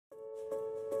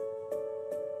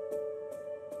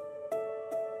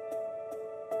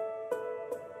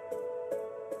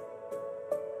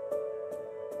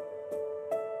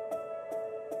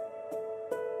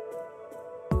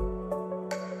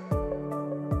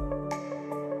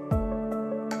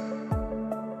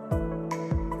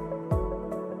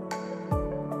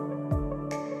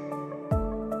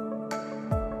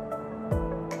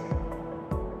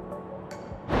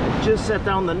just set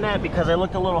down the net because I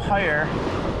looked a little higher,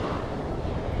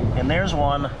 and there's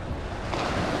one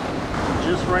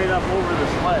just right up over the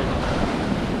sledge.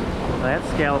 That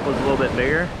scallop was a little bit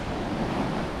bigger.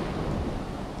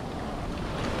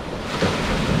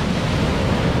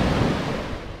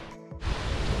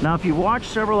 Now, if you watch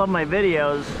several of my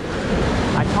videos,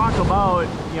 I talk about,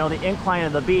 you know, the incline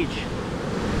of the beach.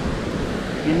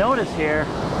 If you notice here,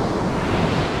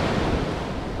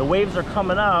 the waves are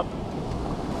coming up.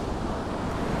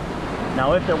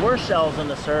 Now, if there were shells in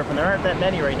the surf, and there aren't that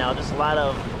many right now, just a lot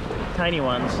of tiny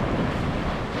ones,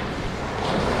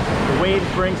 the waves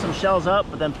bring some shells up,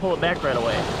 but then pull it back right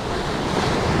away.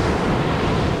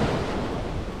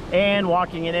 And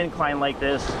walking an incline like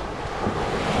this,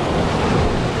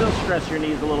 you'll stress your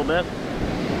knees a little bit.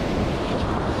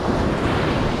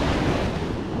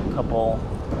 A couple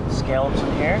scallops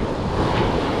in here.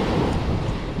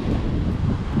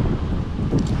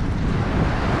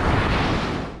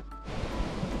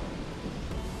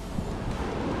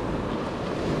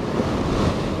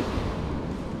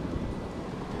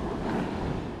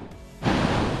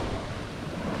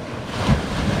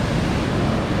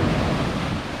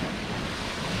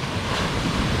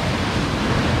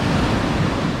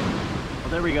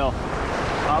 There we go.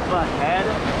 Up ahead.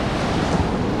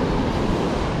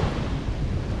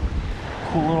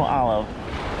 Cool little olive.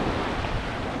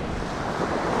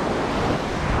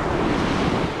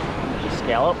 There's a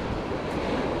scallop.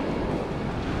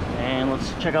 And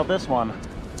let's check out this one.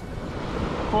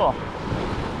 Cool.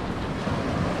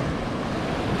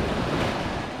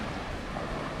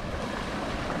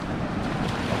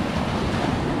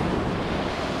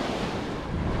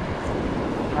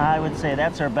 I would say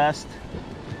that's our best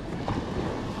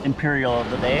imperial of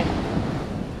the day.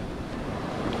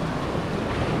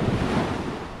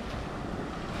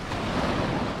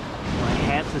 I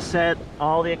had to set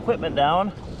all the equipment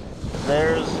down.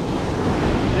 There's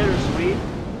bittersweet,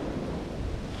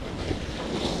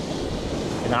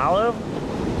 an olive,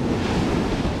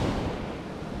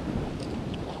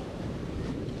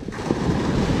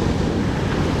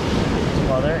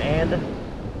 some other, and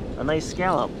a nice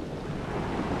scallop.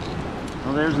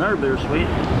 Well, there's another bittersweet.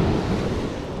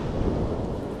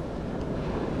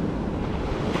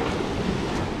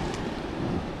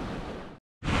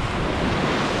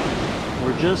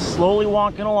 We're just slowly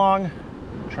walking along,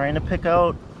 trying to pick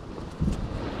out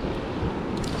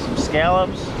some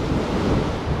scallops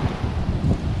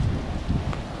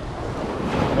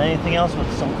and anything else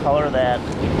with some color that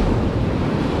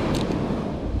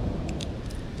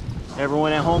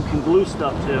everyone at home can glue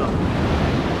stuff to.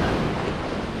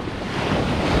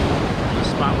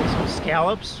 Just spot with some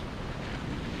scallops.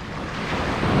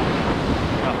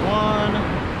 Got one.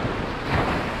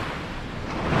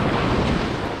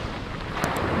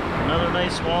 Another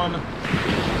nice one.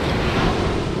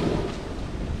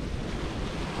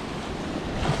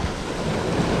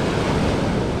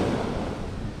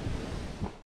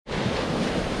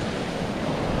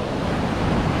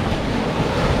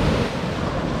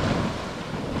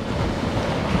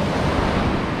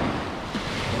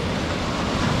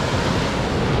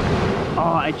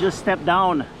 Oh, I just stepped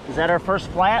down. Is that our first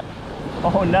flat?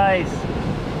 Oh, nice.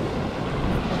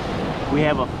 We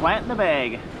have a flat in the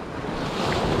bag.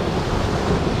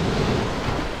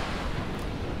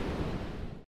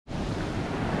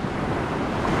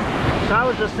 So I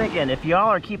was just thinking, if y'all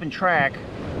are keeping track,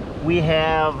 we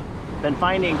have been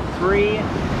finding a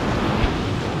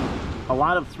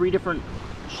lot of three different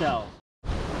shells.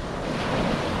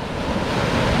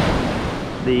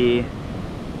 The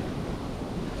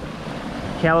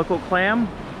calico clam,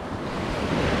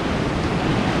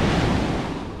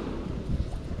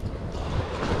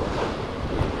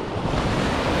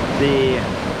 the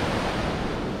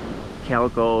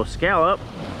calico scallop,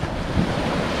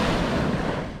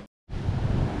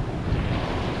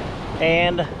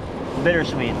 and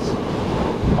bittersweets,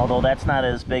 although that's not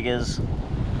as big as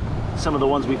some of the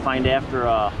ones we find after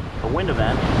a wind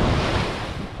event.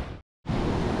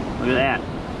 Look at that,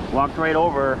 walked right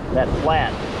over that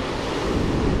flat.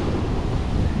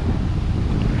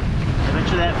 I bet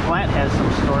you that flat has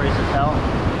some stories to tell.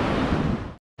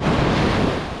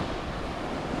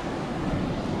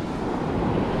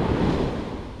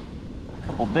 A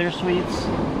couple bittersweets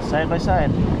side by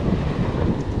side.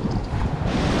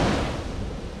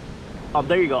 Oh,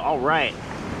 there you go. All right.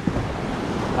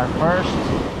 Our first,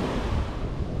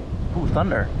 ooh,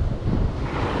 thunder.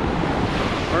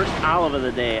 First olive of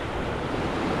the day.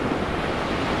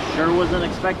 Sure wasn't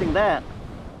expecting that.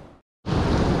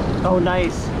 Oh,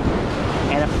 nice.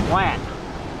 And a flat.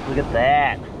 Look at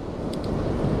that.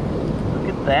 Look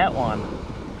at that one.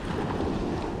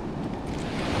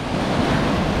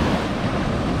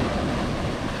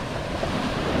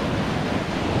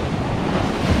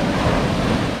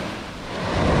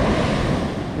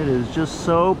 is just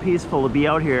so peaceful to be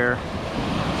out here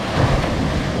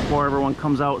before everyone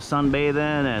comes out sunbathing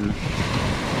and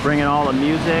bringing all the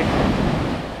music.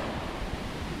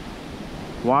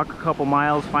 Walk a couple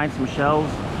miles, find some shells.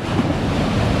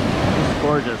 It's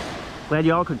gorgeous. Glad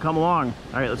y'all could come along.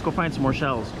 All right, let's go find some more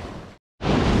shells.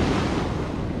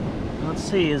 Let's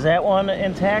see, is that one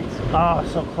intact? Oh,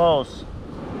 so close.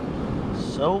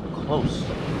 So close.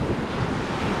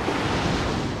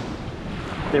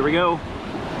 There we go.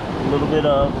 A little bit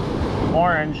of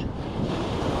orange.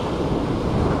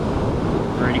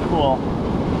 Pretty cool.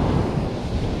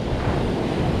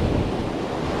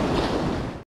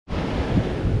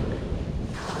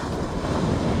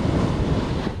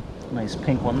 Nice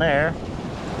pink one there.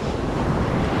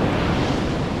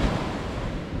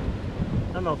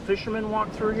 I don't know, fishermen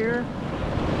walk through here.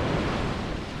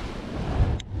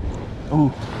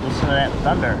 Ooh, listen to that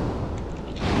thunder.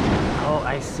 Oh,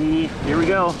 I see. Here we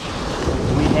go.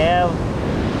 We have,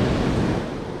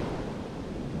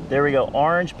 there we go,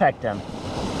 orange pecten.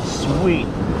 Sweet.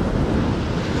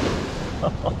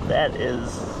 Oh, that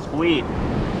is sweet.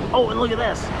 Oh, and look at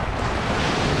this.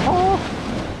 Oh,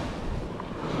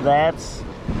 that's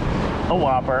a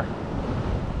whopper.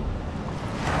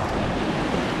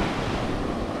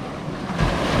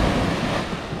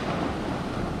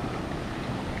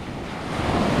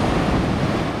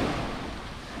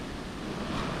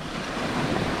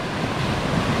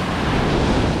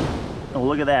 Oh,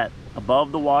 look at that,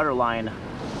 above the water line.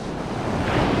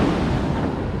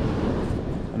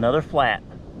 Another flat.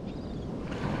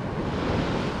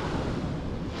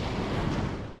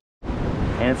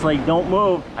 And it's like, don't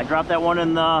move. I dropped that one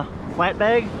in the flat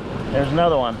bag. There's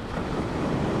another one.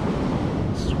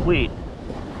 Sweet.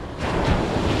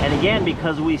 And again,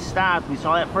 because we stopped, we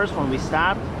saw that first one, we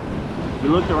stopped, we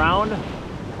looked around,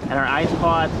 and our eyes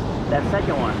caught that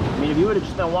second one. I mean, if you would have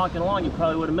just been walking along, you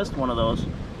probably would have missed one of those.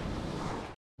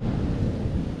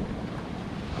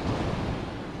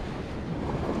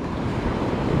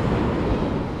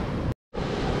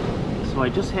 So I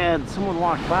just had someone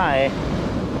walk by.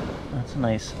 That's a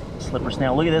nice slipper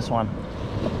snail. Look at this one.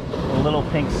 A little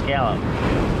pink scallop.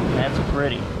 That's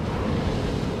pretty.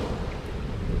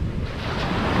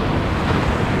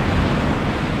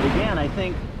 But again, I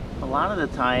think a lot of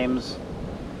the times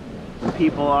when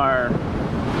people are,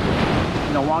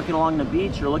 you know, walking along the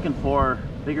beach, you're looking for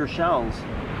bigger shells.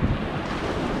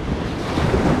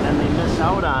 And they miss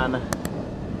out on,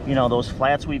 you know, those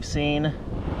flats we've seen.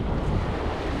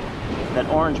 That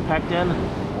orange pecten.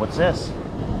 What's this?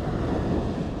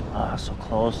 Ah, so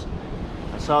close.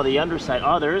 I saw the underside.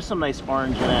 Oh, there is some nice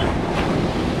orange in it.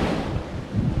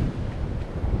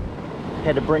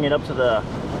 Had to bring it up to the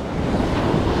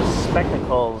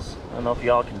spectacles. I don't know if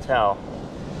y'all can tell.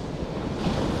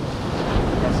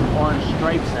 Has some orange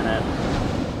stripes in it.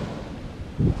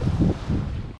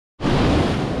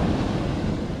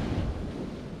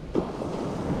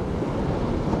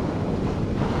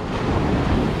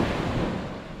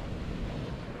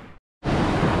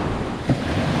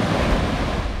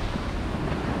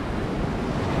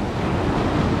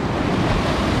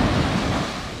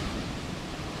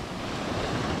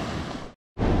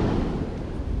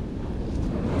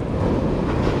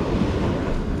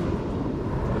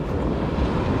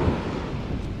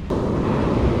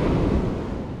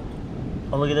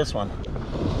 Oh, look at this one.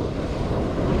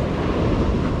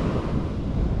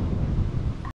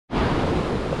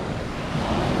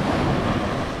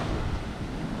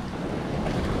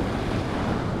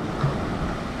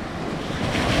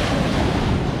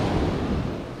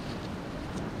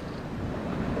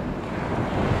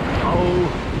 Oh,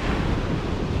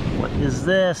 what is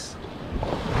this?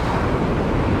 Look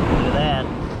at that.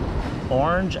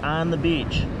 Orange on the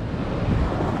beach.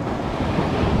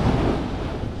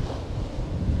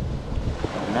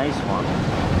 Nice one.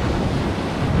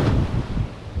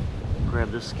 Grab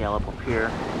this scallop up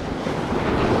here.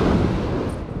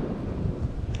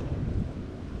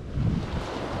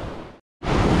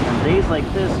 On days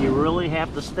like this, you really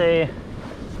have to stay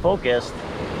focused.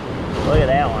 Look at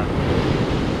that one.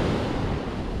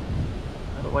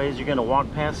 Otherwise, you're gonna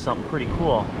walk past something pretty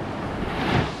cool.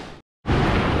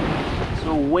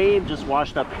 So a wave just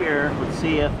washed up here. Let's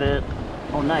see if it,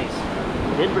 oh nice.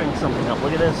 It did bring something up.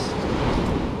 Look at this.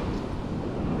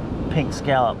 Pink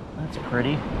scallop. That's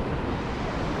pretty.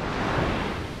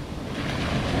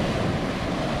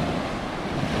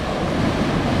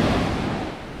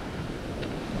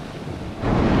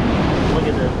 Look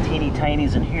at the teeny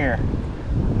tinies in here.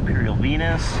 Imperial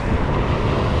Venus.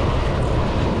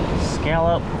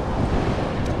 Scallop.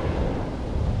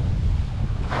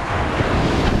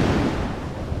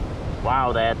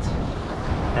 Wow,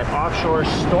 that offshore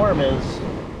storm is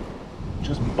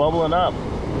just bubbling up.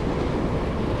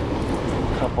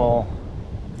 A couple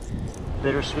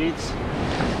bittersweets.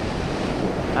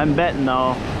 I'm betting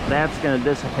though that's gonna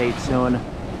dissipate soon.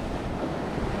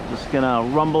 Just gonna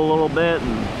rumble a little bit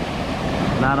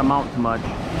and not amount to much.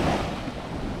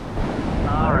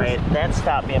 All right, that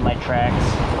stopped me in my tracks.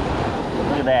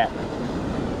 Look at that.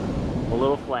 A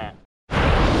little flat.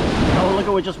 Oh, look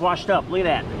at what just washed up. Look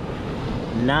at that.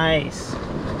 Nice.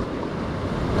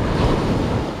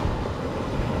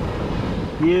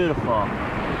 Beautiful.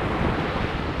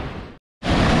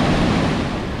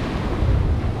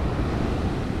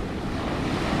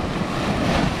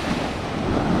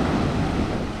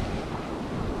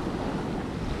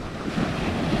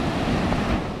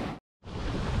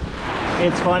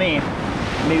 It's funny,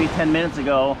 maybe 10 minutes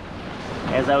ago,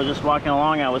 as I was just walking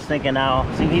along, I was thinking now,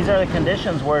 see, these are the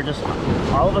conditions where just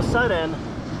all of a sudden,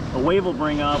 a wave will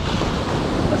bring up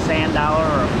a sand dollar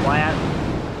or a flat,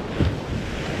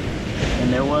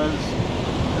 and there was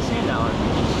a sand dollar.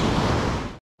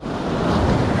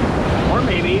 Or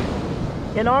maybe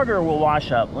an auger will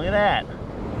wash up. Look at that.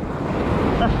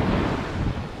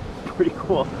 Pretty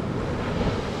cool.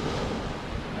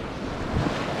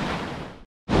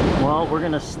 Well, we're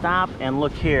gonna stop and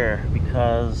look here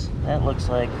because that looks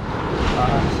like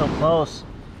so close.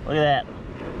 Look at that.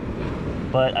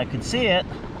 But I could see it,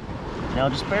 you know,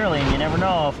 just barely, and you never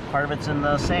know if part of it's in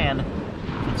the sand,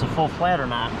 if it's a full flat or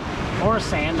not. Or a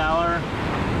sand dollar.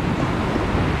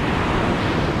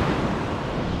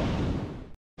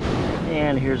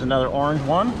 And here's another orange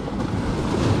one.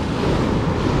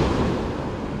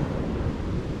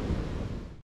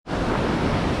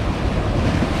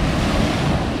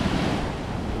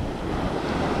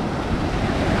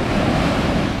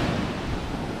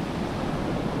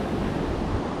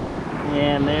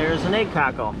 And there's an egg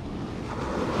cockle.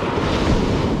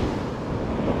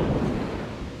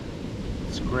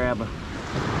 Let's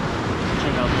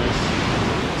check out this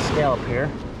scallop here.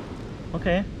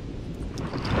 Okay.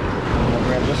 I'll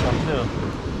grab this one too.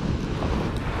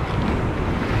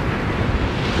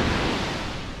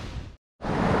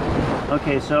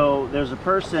 Okay, so there's a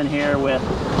person here with,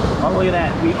 oh look at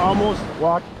that, we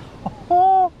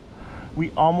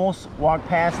almost walked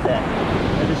past it,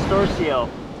 the Distorsio.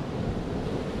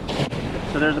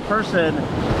 So there's a person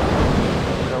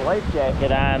with a life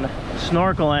jacket on,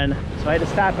 snorkeling, so I had to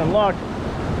stop and look.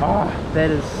 Oh, that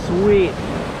is sweet.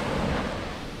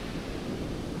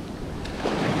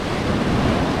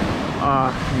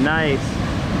 Oh, nice.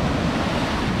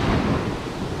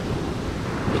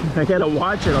 I gotta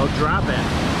watch it, I'll drop it.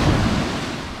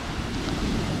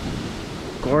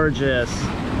 Gorgeous.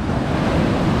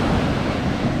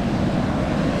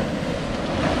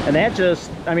 And that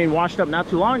just, I mean, washed up not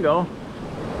too long ago,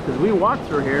 because we walked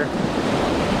through here.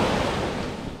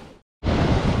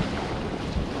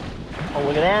 Oh,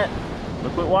 look at that.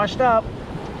 Look what washed up.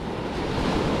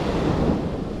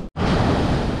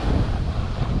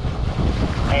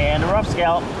 And a rough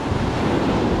scallop.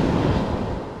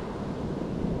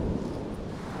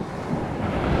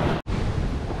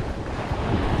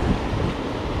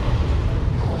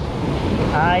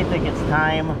 I think it's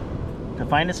time to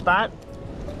find a spot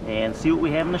and see what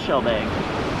we have in the shell bag.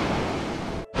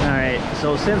 Alright,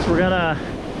 so since we're gonna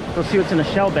go see what's in the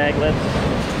shell bag, let's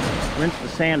rinse the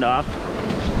sand off.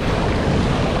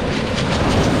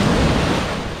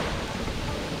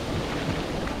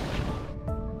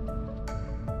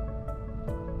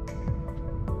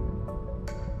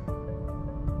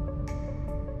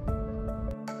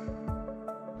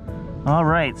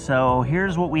 Alright, so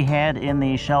here's what we had in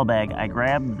the shell bag. I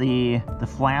grabbed the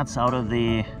flats out of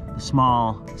the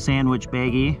small sandwich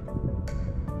baggie.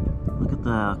 Look at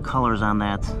the colors on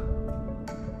that.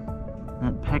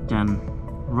 That pecten.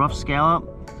 Rough scallop.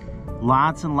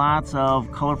 Lots and lots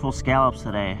of colorful scallops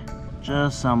today.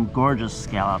 Just some gorgeous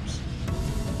scallops.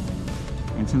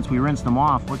 And since we rinsed them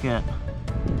off, look at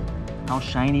how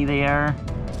shiny they are.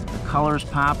 The colors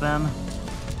popping.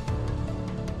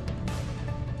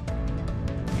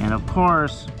 And of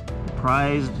course,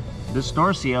 prized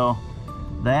Distorsio.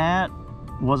 That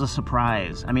was a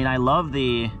surprise. I mean, I love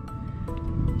the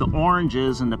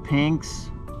oranges and the pinks.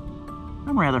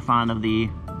 I'm rather fond of the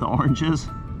oranges.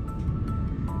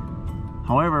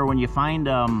 However, when you find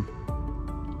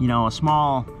you know, a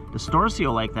small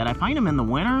Distorsio like that, I find them in the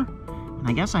winter, and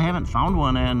I guess I haven't found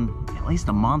one in at least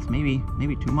a month, maybe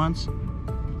 2 months.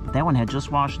 But that one had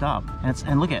just washed up,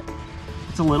 and look at,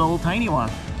 it's a little tiny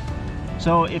one.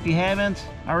 So if you haven't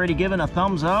already given a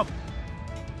thumbs up,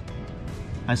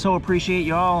 I so appreciate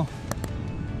y'all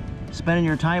spending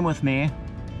your time with me.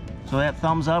 So that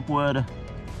thumbs up would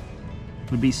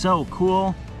would be so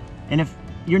cool. And if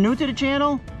you're new to the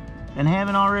channel and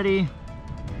haven't already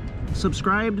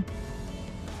subscribed,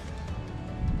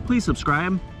 please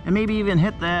subscribe and maybe even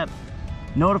hit that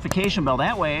notification bell.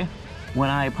 That way, when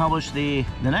I publish the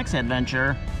next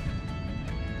adventure,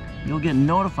 you'll get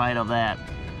notified of that.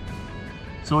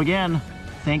 So again,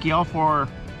 thank you all for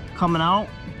coming out.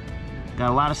 Got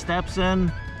a lot of steps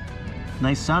in,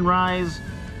 nice sunrise,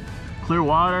 clear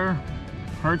water,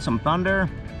 heard some thunder.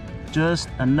 Just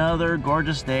another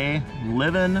gorgeous day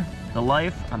living the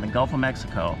life on the Gulf of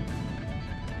Mexico.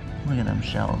 Look at them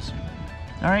shells.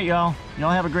 All right, y'all.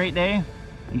 Y'all have a great day.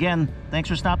 Again, thanks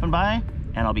for stopping by,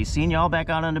 and I'll be seeing y'all back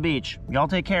out on the beach. Y'all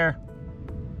take care.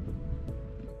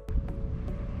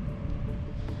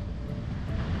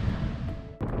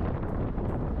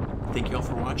 Thank you all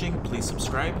for watching. Please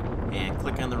subscribe and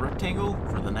click on the rectangle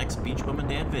for the next Beach Mom and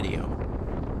Dad video.